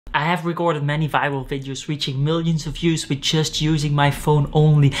I have recorded many viral videos reaching millions of views with just using my phone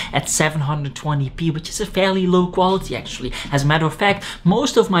only at 720p, which is a fairly low quality actually. As a matter of fact,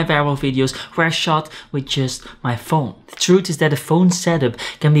 most of my viral videos were shot with just my phone. The truth is that a phone setup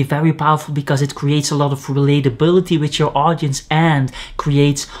can be very powerful because it creates a lot of relatability with your audience and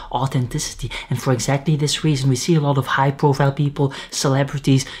creates authenticity. And for exactly this reason, we see a lot of high profile people,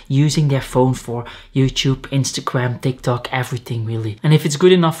 celebrities using their phone for YouTube, Instagram, TikTok, everything really. And if it's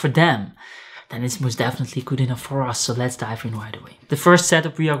good enough for them, then it's most definitely good enough for us. So let's dive in right away. The first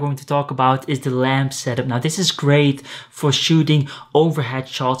setup we are going to talk about is the lamp setup. Now this is great for shooting overhead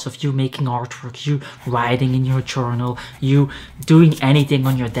shots of you making artwork, you writing in your journal, you doing anything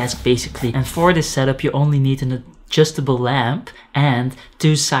on your desk basically. And for this setup you only need an adjustable lamp and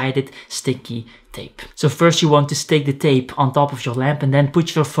two-sided sticky tape. So first you want to stick the tape on top of your lamp and then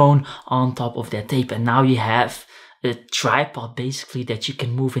put your phone on top of that tape. And now you have a tripod basically that you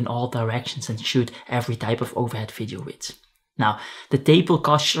can move in all directions and shoot every type of overhead video with. Now the tape will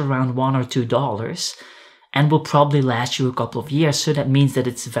cost you around $1 or $2 and will probably last you a couple of years, so that means that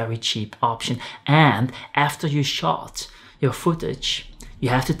it's a very cheap option. And after you shot your footage, you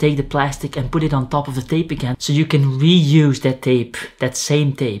have to take the plastic and put it on top of the tape again so you can reuse that tape, that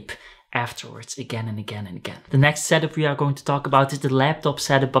same tape, afterwards again and again and again. The next setup we are going to talk about is the laptop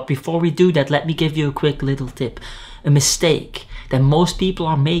setup, but before we do that, let me give you a quick little tip. A mistake that most people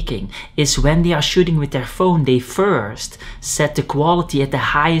are making is when they are shooting with their phone, they first set the quality at the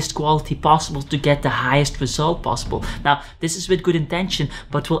highest quality possible to get the highest result possible. Now this is with good intention,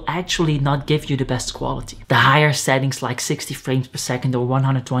 but will actually not give you the best quality. The higher settings like 60 frames per second or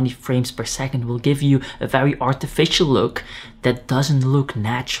 120 frames per second will give you a very artificial look that doesn't look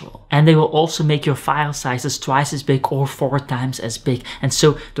natural. And they will also make your file sizes twice as big or 4 times as big. And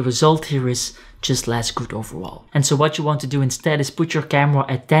so the result here is just less good overall. And so what you want to do instead is put your camera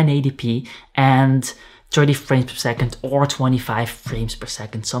at 1080p and 30 frames per second or 25 frames per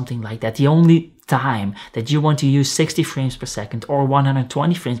second, something like that. The only time that you want to use 60 frames per second or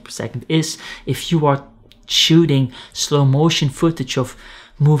 120 frames per second is if you are shooting slow motion footage of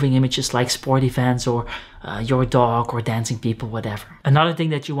moving images like sport events or your dog or dancing people, whatever. Another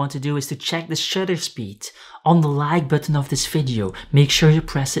thing that you want to do is to check the shutter speed on the like button of this video. Make sure you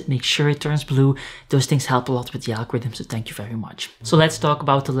press it, make sure it turns blue. Those things help a lot with the algorithm, so thank you very much. So let's talk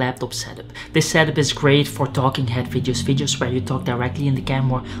about the laptop setup. This setup is great for talking head videos, videos where you talk directly in the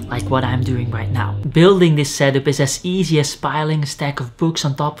camera like what I'm doing right now. Building this setup is as easy as piling a stack of books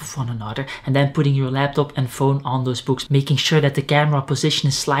on top of one another and then putting your laptop and phone on those books, making sure that the camera position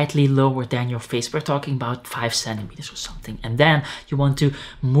is slightly lower than your face. We're talking about 5 centimeters or something. And then you want to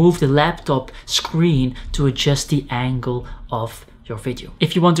move the laptop screen to adjust the angle of your video.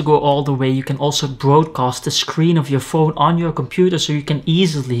 If you want to go all the way, you can also broadcast the screen of your phone on your computer so you can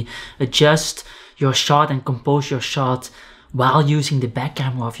easily adjust your shot and compose your shot while using the back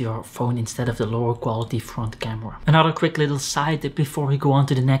camera of your phone instead of the lower quality front camera. Another quick little side tip before we go on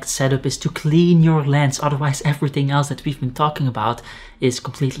to the next setup is to clean your lens, otherwise everything else that we've been talking about is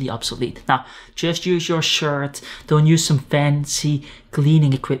completely obsolete. Now, just use your shirt, don't use some fancy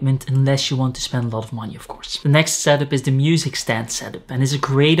cleaning equipment unless you want to spend a lot of money, of course. The next setup is the music stand setup, and is a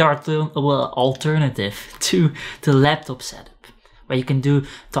great alternative to the laptop setup, where you can do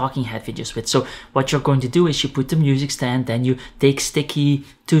talking head videos with. So what you're going to do is you put the music stand, then you take sticky,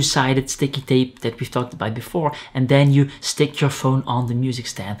 two-sided sticky tape that we've talked about before, and then you stick your phone on the music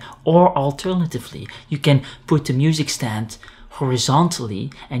stand. Or alternatively, you can put the music stand horizontally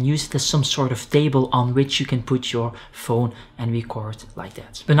and use it as some sort of table on which you can put your phone and record like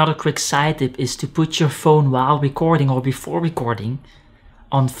that. Another quick side tip is to put your phone while recording or before recording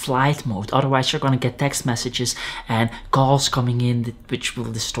on flight mode. Otherwise you're going to get text messages and calls coming in which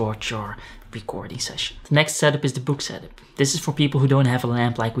will distort your recording session. The next setup is the book setup. This is for people who don't have a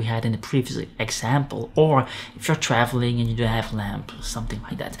lamp like we had in the previous example, or if you're traveling and you don't have a lamp or something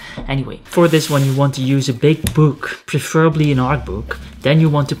like that. Anyway, for this one you want to use a big book, preferably an art book. Then you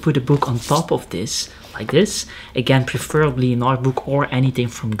want to put a book on top of this, like this. Again, preferably an art book or anything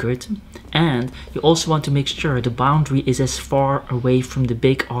from Goethe. And you also want to make sure the boundary is as far away from the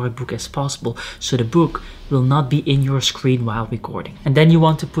big art book as possible, so the book will not be in your screen while recording. And then you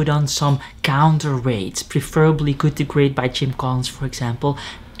want to put on some counterweights, preferably Good to Great by Jim Collins, for example,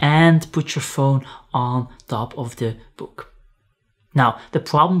 and put your phone on top of the book. Now, the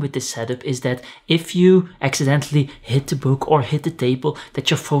problem with this setup is that if you accidentally hit the book or hit the table,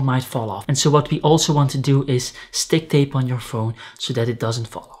 that your phone might fall off. And so what we also want to do is stick tape on your phone so that it doesn't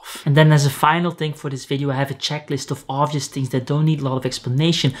fall off. And then as a final thing for this video, I have a checklist of obvious things that don't need a lot of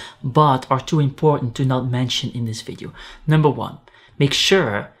explanation, but are too important to not mention in this video. Number 1, make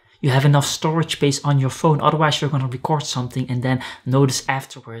sure you have enough storage space on your phone. Otherwise, you're going to record something and then notice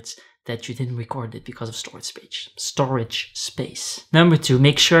afterwards that you didn't record it because of storage space. Number 2,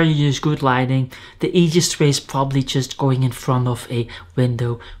 make sure you use good lighting. The easiest way is probably just going in front of a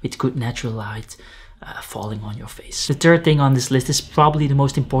window with good natural light falling on your face. The third thing on this list is probably the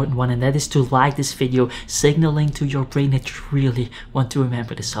most important one, and that is to like this video, signaling to your brain that you really want to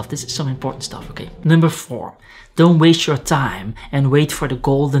remember this stuff. This is some important stuff, okay? Number 4, don't waste your time and wait for the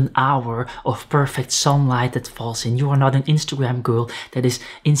golden hour of perfect sunlight that falls in. You are not an Instagram girl that is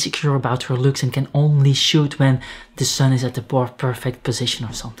insecure about her looks and can only shoot when the sun is at the perfect position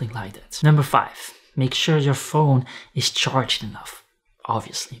or something like that. Number 5, make sure your phone is charged enough,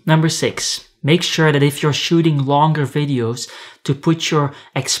 obviously. Number 6, make sure that if you're shooting longer videos, to put your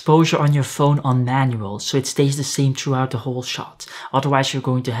exposure on your phone on manual so it stays the same throughout the whole shot. Otherwise, you're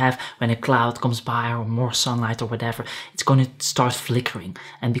going to have, when a cloud comes by or more sunlight or whatever, it's going to start flickering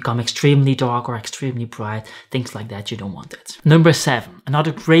and become extremely dark or extremely bright. Things like that, you don't want it. Number 7,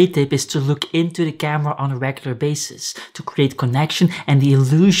 another great tip is to look into the camera on a regular basis to create connection and the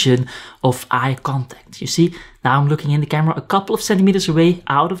illusion of eye contact. You see, now I'm looking in the camera a couple of centimeters away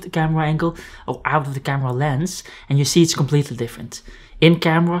out of the camera angle or out of the camera lens, and you see it's completely different. In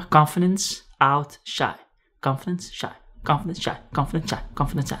camera, confidence, out, shy. Confidence, shy. Confidence, shy. Confidence, shy.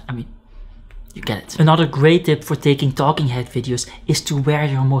 Confidence, shy. I mean, you get it. Another great tip for taking talking head videos is to wear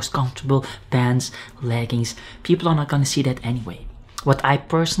your most comfortable pants, leggings. People are not going to see that anyway. What I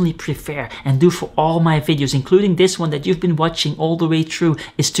personally prefer and do for all my videos, including this one that you've been watching all the way through,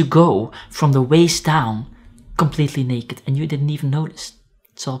 is to go from the waist down completely naked and you didn't even notice.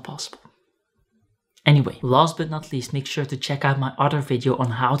 It's all possible. Anyway, last but not least, make sure to check out my other video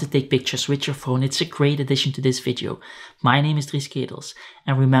on how to take pictures with your phone. It's a great addition to this video. My name is Dries Ketels,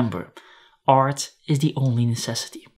 and remember, art is the only necessity.